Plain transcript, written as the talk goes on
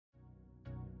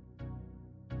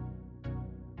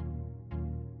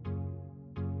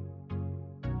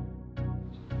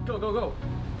Go, go,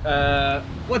 go.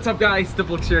 What's up guys,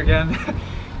 Diplex here again.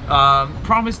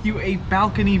 Promised you a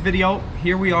balcony video.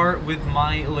 Here we are with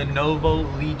my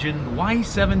Lenovo Legion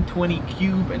Y720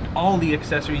 Cube and all the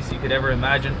accessories you could ever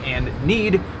imagine and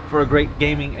need for a great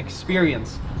gaming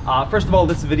experience. First of all,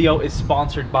 this video is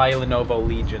sponsored by Lenovo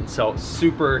Legion, so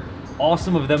super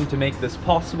awesome of them to make this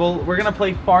possible. We're gonna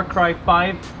play Far Cry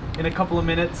 5 in a couple of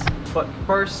minutes, but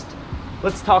first,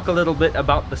 let's talk a little bit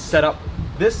about the setup.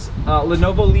 This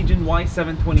Lenovo Legion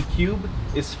Y720 Cube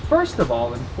is first of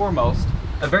all and foremost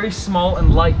a very small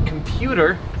and light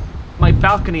computer. My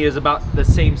balcony is about the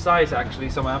same size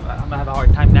actually, so I'm gonna have a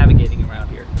hard time navigating around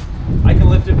here. I can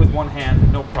lift it with one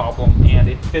hand, no problem, and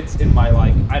it fits in my,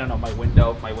 like, I don't know, my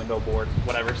window board,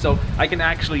 whatever. So I can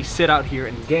actually sit out here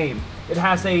and game. It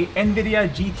has a NVIDIA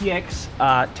GTX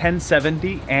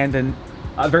 1070 and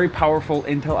a very powerful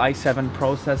Intel i7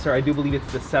 processor. I do believe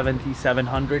it's the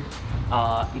 7700.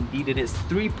 Indeed it is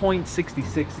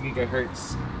 3.66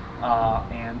 gigahertz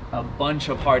and a bunch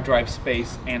of hard drive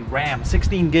space and RAM,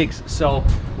 16 gigs. So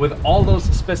with all those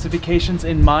specifications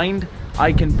in mind,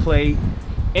 I can play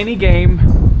any game,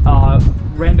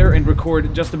 render and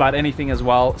record just about anything as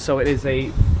well. So it is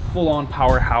a full-on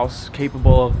powerhouse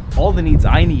capable of all the needs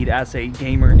I need as a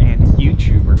gamer and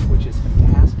YouTuber, which is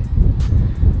fantastic.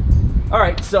 All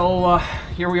right, so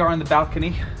here we are on the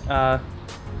balcony.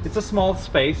 It's a small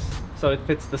space, so it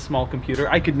fits the small computer.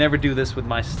 I could never do this with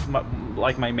my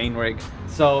main rig.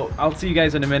 So I'll see you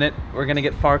guys in a minute. We're gonna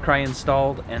get Far Cry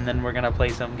installed and then we're gonna play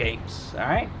some games, all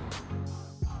right?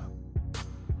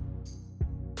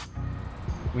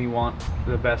 We want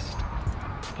the best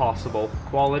possible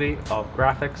quality of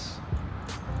graphics.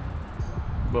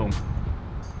 Boom.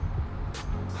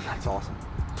 That's awesome.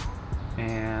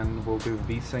 And we'll do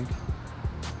VSync.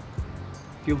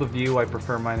 Field of view, I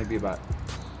prefer mine to be about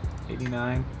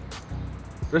 89.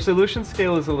 Resolution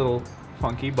scale is a little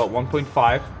funky, but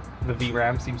 1.5. The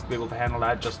VRAM seems to be able to handle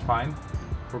that just fine.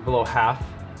 We're below half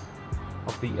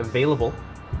of the available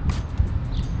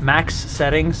max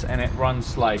settings, and it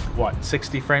runs like, what,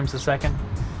 60 frames a second?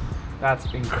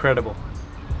 That's incredible.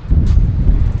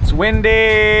 It's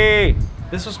windy!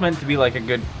 This was meant to be like a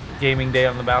good gaming day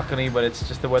on the balcony, but it's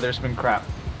just the weather's been crap.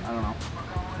 I don't know.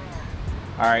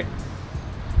 Alright.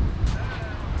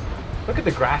 Look at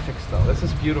the graphics though, this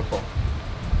is beautiful.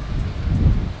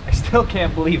 I still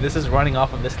can't believe this is running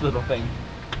off of this little thing.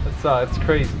 It's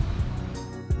crazy.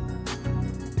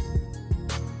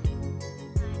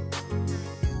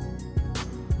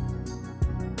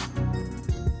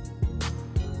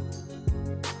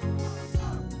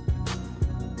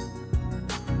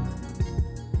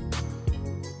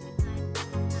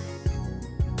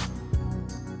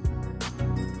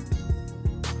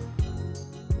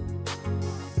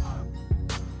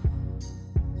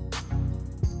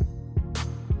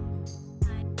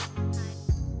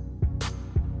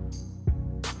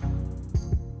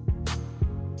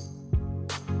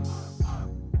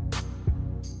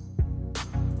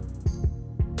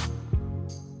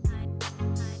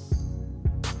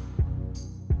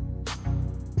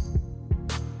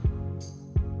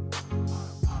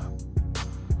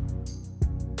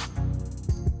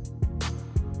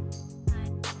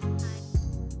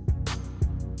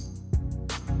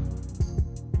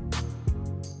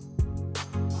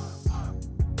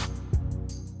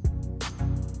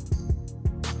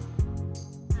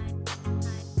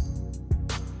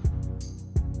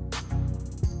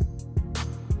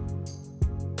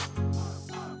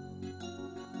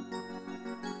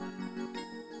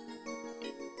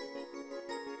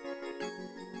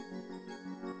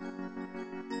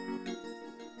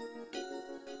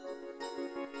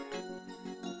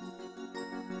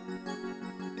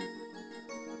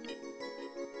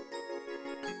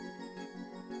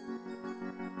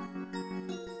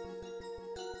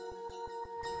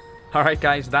 Alright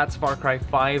guys, that's Far Cry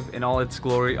 5 in all its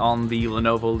glory on the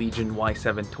Lenovo Legion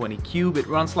Y720 Cube. It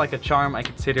runs like a charm. I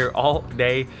could sit here all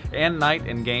day and night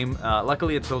and game.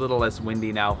 Luckily it's a little less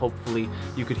windy now. Hopefully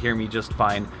you could hear me just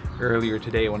fine earlier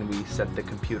today when we set the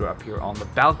computer up here on the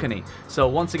balcony. So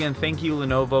once again, thank you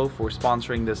Lenovo for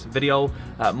sponsoring this video.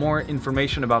 More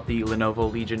information about the Lenovo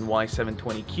Legion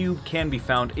Y720 Cube can be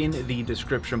found in the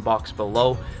description box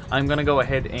below. I'm gonna go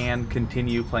ahead and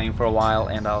continue playing for a while,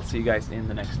 and I'll see you guys in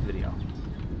the next video.